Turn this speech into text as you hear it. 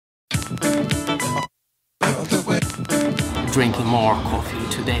drinking more coffee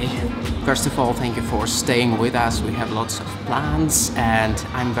today. First of all, thank you for staying with us. We have lots of plans and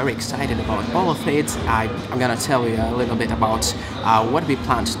I'm very excited about all of it. I'm gonna tell you a little bit about what we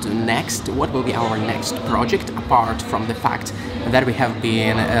plan to do next, what will be our next project, apart from the fact that we have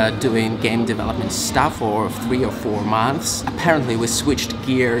been doing game development stuff for 3 or 4 months. Apparently we switched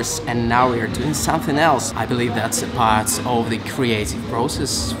gears and now we are doing something else. I believe that's a part of the creative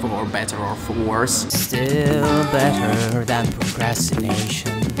process, for better or for worse. Still better than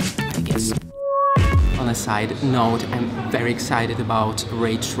procrastination, I guess. On a side note, I'm very excited about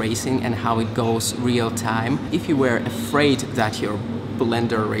ray tracing and how it goes real time. If you were afraid that your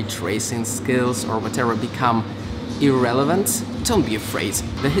Blender ray tracing skills or whatever become irrelevant, don't be afraid.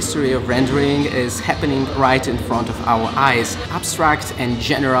 The history of rendering is happening right in front of our eyes. Abstract and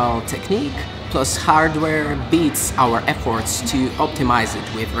general technique plus hardware beats our efforts to optimize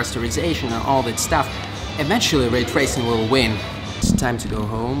it with rasterization and all that stuff. Eventually ray tracing will win. It's time to go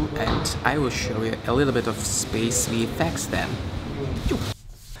home and I will show you a little bit of space VFX then.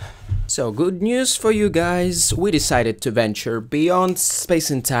 So, good news for you guys, we decided to venture beyond space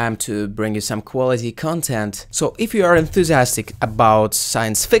and time to bring you some quality content. So, if you are enthusiastic about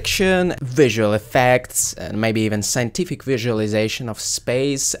science fiction, visual effects, and maybe even scientific visualization of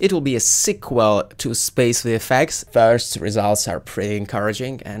space, it will be a sequel to Space VFX. First results are pretty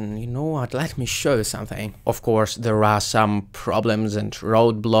encouraging, and you know what, let me show you something. Of course, there are some problems and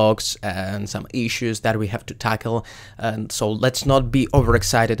roadblocks and some issues that we have to tackle, and so let's not be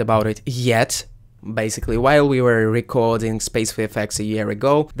overexcited about it yet. Basically, while we were recording Space VFX a year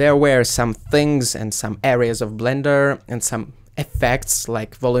ago, there were some things and some areas of Blender and some effects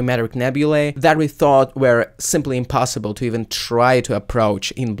like volumetric nebulae that we thought were simply impossible to even try to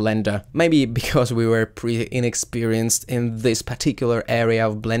approach in Blender. Maybe because we were pretty inexperienced in this particular area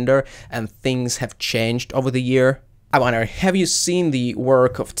of Blender and things have changed over the year. I wonder, have you seen the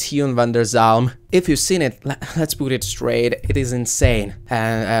work of Tion van der Zalm? If you've seen it, let's put it straight, it is insane.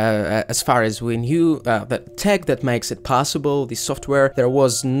 And as far as we knew, the tech that makes it possible, the software, there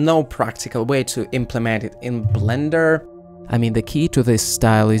was no practical way to implement it in Blender. I mean, the key to this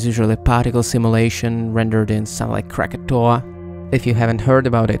style is usually particle simulation rendered in something like Krakatoa. If you haven't heard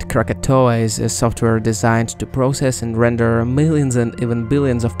about it, Krakatoa is a software designed to process and render millions and even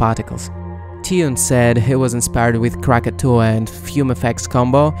billions of particles. Tion said he was inspired with Krakatoa and VFX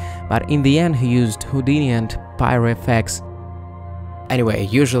combo, but in the end he used Houdini and PyroFX. Anyway,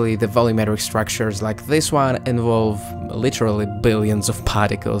 usually the volumetric structures like this one involve literally billions of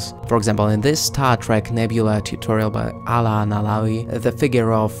particles. For example, in this Star Trek Nebula tutorial by Ala Nalawi, the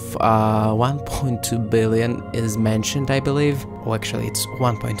figure of 1.2 billion is mentioned, I believe. Or actually it's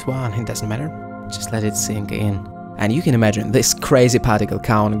 1.1, it doesn't matter. Just let it sink in. And you can imagine this crazy particle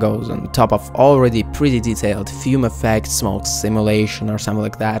count goes on top of already pretty detailed VFX, smoke simulation or something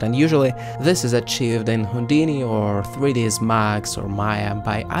like that, and usually this is achieved in Houdini or 3ds Max or Maya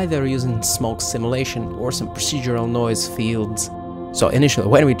by either using smoke simulation or some procedural noise fields. So initially,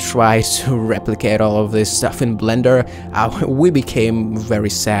 when we tried to replicate all of this stuff in Blender, we became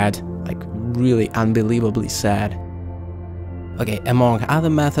very sad, like really unbelievably sad. Okay, among other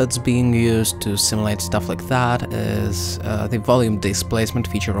methods being used to simulate stuff like that is the volume displacement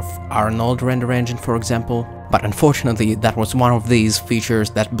feature of Arnold render engine, for example. But unfortunately, that was one of these features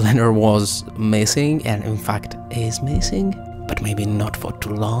that Blender was missing, and in fact is missing, but maybe not for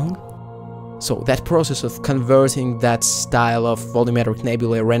too long. So that process of converting that style of volumetric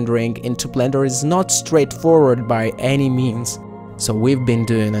nebulae rendering into Blender is not straightforward by any means. So we've been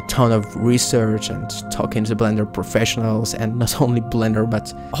doing a ton of research and talking to Blender professionals, and not only Blender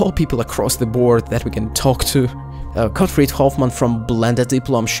but all people across the board that we can talk to. Gottfried Hoffmann from Blender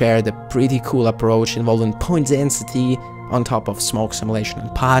Diplom shared a pretty cool approach involving point density on top of smoke simulation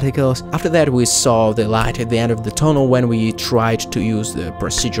and particles. After that we saw the light at the end of the tunnel when we tried to use the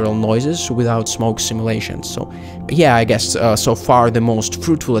procedural noises without smoke simulation. So yeah, I guess so far the most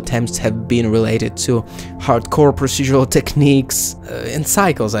fruitful attempts have been related to hardcore procedural techniques, in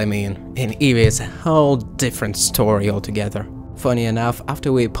cycles I mean. In Eevee it's a whole different story altogether. Funny enough,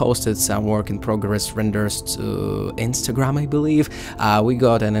 after we posted some work-in-progress renders to Instagram, I believe, we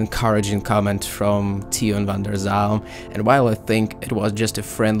got an encouraging comment from Tion van der Zalm, and while I think it was just a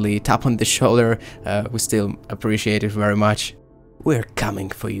friendly tap on the shoulder, we still appreciate it very much. We're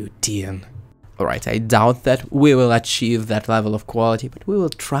coming for you, Tion. Alright, I doubt that we will achieve that level of quality, but we will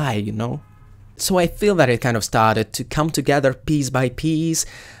try, you know? So I feel that it kind of started to come together piece by piece.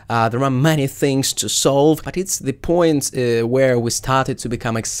 There are many things to solve, but it's the point where we started to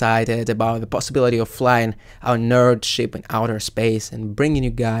become excited about the possibility of flying our nerd ship in outer space and bringing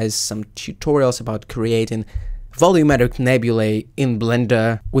you guys some tutorials about creating volumetric nebulae in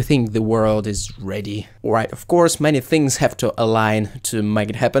Blender, we think the world is ready. Alright, of course, many things have to align to make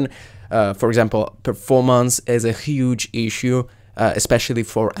it happen. For example, performance is a huge issue, especially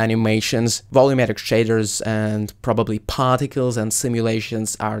for animations. Volumetric shaders and probably particles and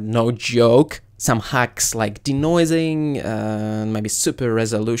simulations are no joke. Some hacks like denoising and maybe super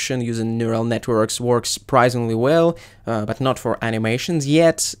resolution using neural networks works surprisingly well, but not for animations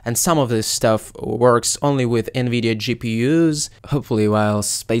yet. And some of this stuff works only with NVIDIA GPUs. Hopefully, while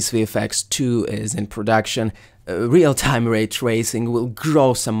Space VFX 2 is in production, real-time ray tracing will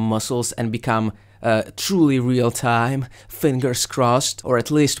grow some muscles and become truly real-time, fingers crossed, or at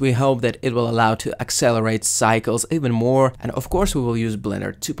least we hope that it will allow to accelerate cycles even more. And of course we will use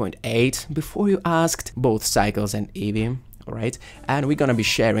Blender 2.8 before you asked, both cycles and Eevee. Alright, and we're gonna be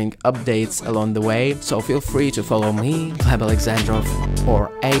sharing updates along the way, so feel free to follow me, Gleb Alexandrov,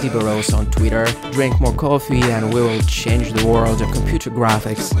 or AD Burrows on Twitter. Drink more coffee and we will change the world of computer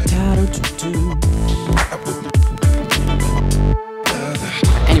graphics.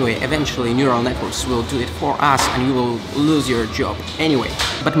 Anyway, eventually neural networks will do it for us and you will lose your job anyway.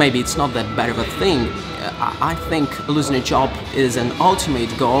 But maybe it's not that bad of a thing. I think losing a job is an ultimate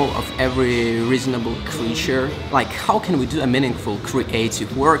goal of every reasonable creature. Like, how can we do a meaningful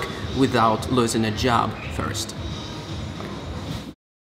creative work without losing a job first?